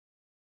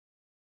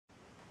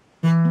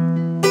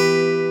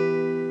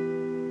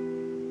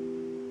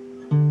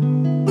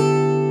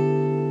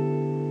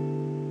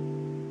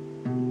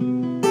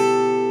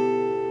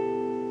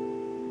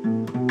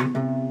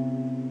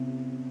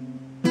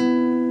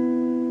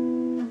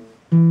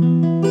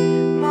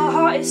My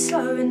heart is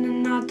slowing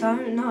and I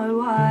don't know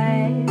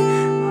why.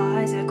 My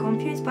eyes are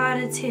confused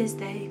by the tears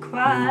they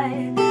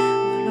cry.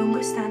 No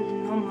longer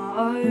standing on my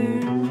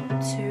own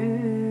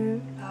two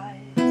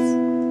lives.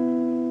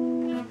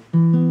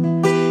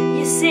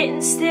 You're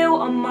sitting still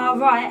on my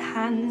right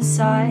hand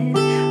side.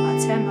 I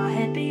turn my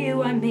head but you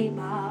won't meet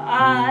my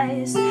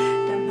eyes.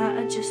 Don't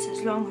matter just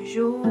as long as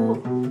you're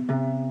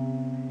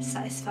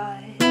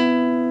satisfied.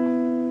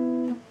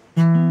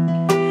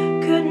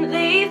 Couldn't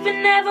leave but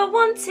never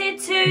wanted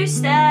to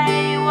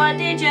stay. Why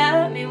did you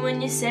hurt me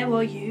when you said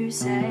what you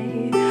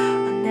say?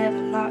 I never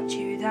liked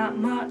you that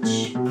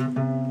much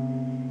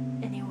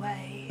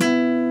anyway.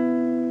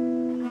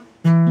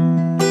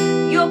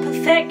 Your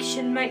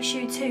perfection makes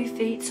you 2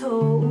 feet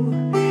tall,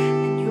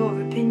 and your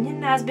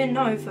opinion has been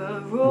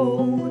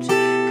overruled.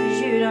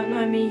 Cause you don't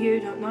know me, you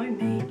don't know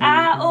me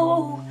at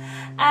all.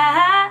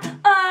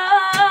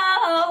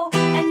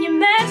 And you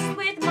messed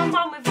with my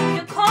mind with all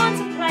your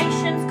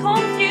contemplations.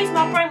 Confused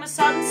my brain with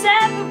sudden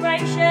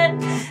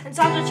separation, and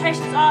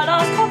concentration's our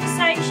last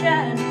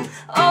conversation.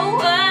 Oh,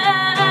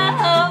 oh,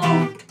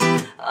 oh,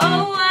 oh,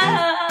 oh,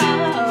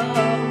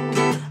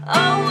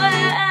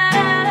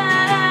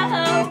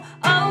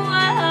 oh,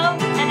 oh,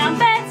 and I'm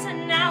better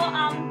now,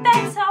 I'm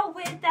better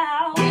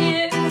without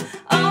you.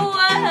 Oh, oh,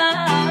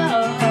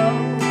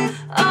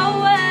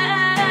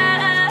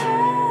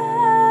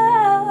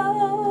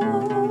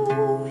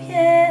 oh,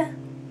 yeah.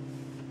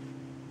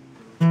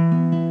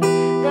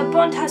 The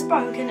bond has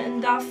broken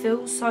and I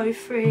feel so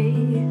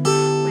free,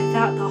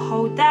 without the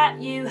hold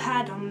that you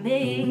had on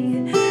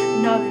me.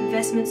 No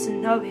investments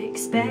and no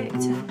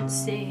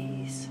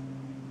expectancies.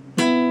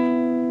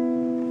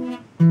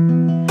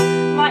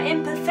 My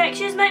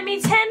imperfections make me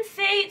 10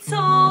 feet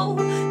tall,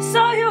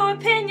 so your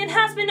opinion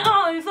has been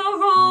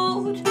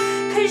overruled.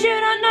 Cause you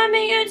don't know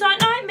me, you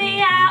don't know me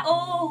at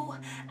all.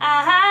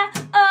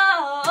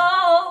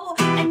 Oh,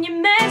 and you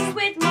mess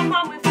with my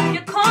mind with all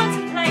your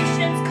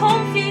contemplations.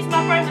 Confuse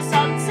my brain with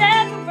sudden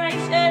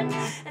separation,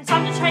 and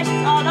time to trace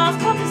our last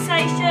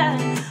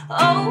conversation.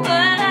 Oh,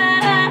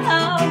 oh,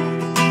 oh,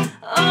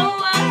 oh,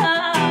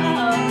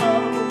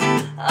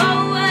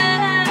 oh,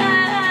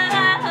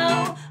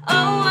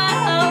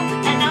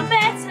 oh, and I'm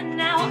better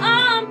now,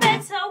 I'm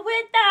better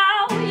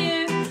without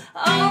you.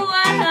 Oh,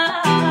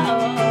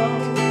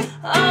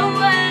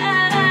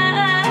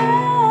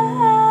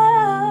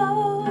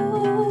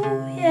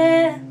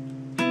 yeah.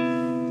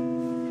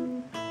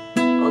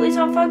 All these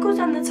phone calls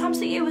and the times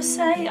that you would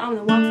say I'm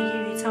the one for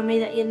you. You tell me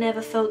that you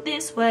never felt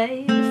this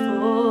way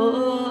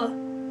before.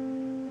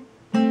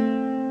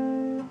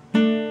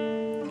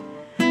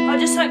 I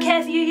just don't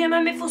care for you, you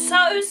made me feel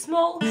so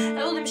small. And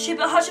all them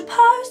stupid hush you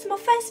post on my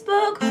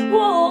Facebook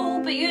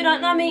wall. But you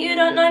don't know me, you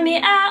don't know me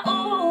at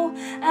all.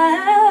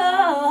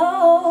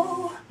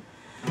 Oh.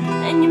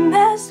 And you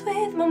mess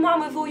with my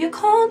mind with all your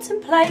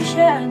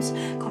contemplations.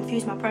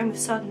 Confuse my brain with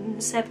sudden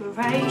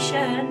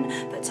separation.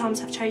 But times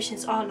have changed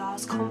since our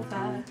last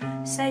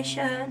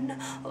conversation.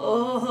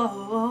 Oh,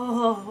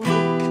 oh,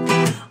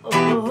 oh, oh,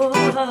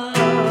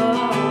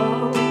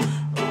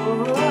 oh,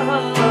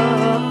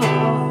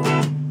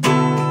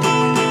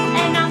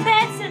 and I'm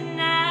better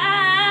now.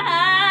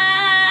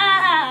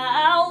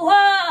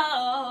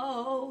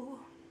 Whoa.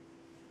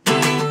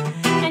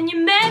 And you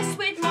mess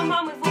with my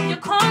mind with all your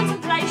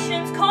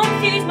contemplations.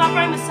 Confuse my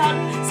brain with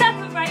sudden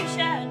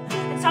separation,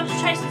 and time to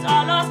trace since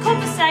our last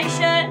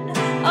conversation.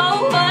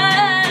 Oh,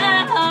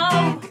 oh,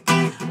 oh,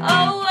 oh, oh,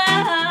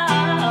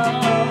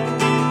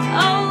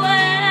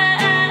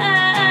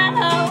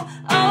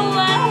 oh,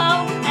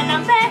 oh, and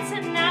I'm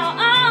better now,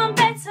 I'm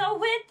better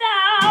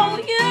without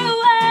you.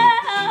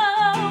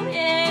 Oh,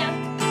 yeah.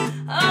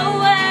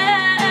 Oh,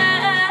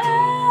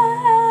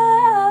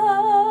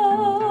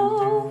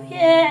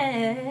 yeah.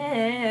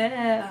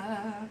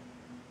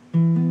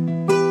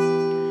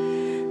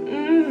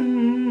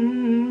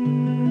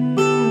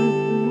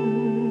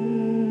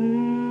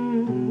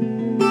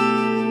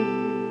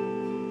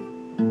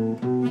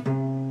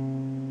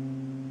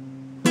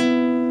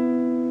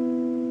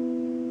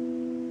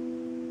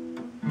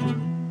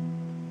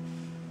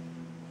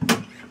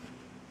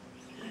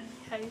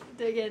 Okay,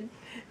 do it again.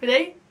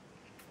 Ready?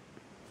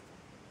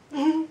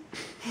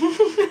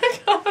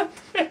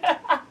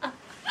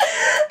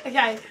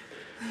 Okay.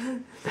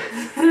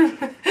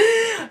 Are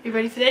you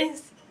ready for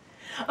this?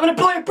 I'm gonna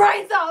blow your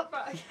brains up!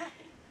 Right, okay.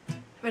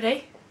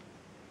 Ready?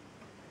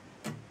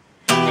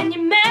 And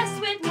you mess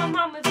with my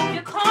mind with all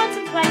your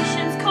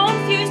contemplations.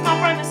 Confuse my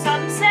brain with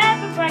sudden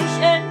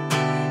separation.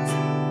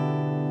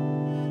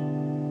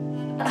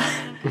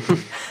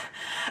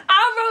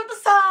 I wrote the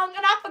song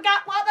and I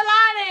forgot what the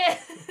line is.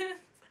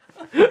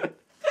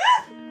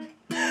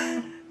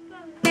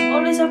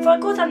 All these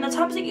phone calls and the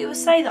times that you would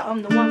say that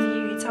I'm the one for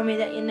you. You tell me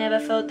that you never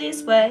felt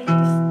this way.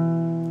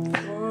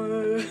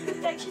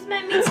 She's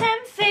made me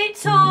 10 feet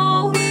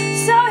tall,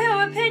 so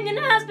your opinion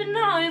has been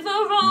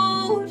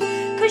overruled.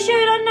 Cause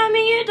you don't know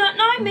me, you don't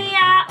know me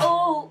at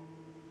all.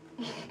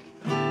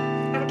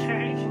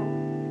 Okay.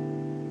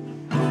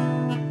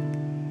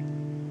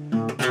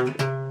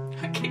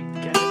 Okay,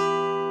 go.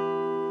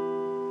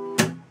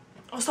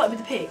 start with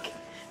the pig.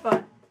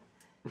 Right.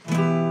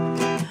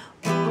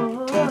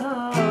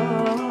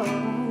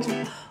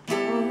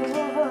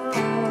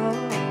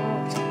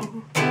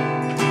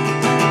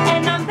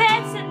 And I'm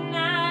better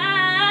now.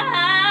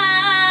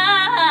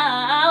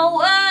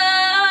 Whoa.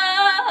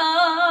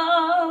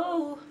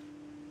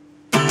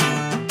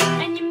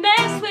 And you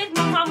mess with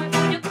my mum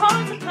before you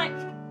contemplate.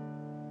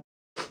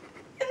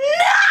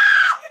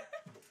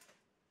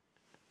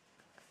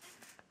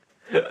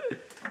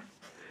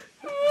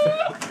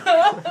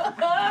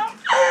 No!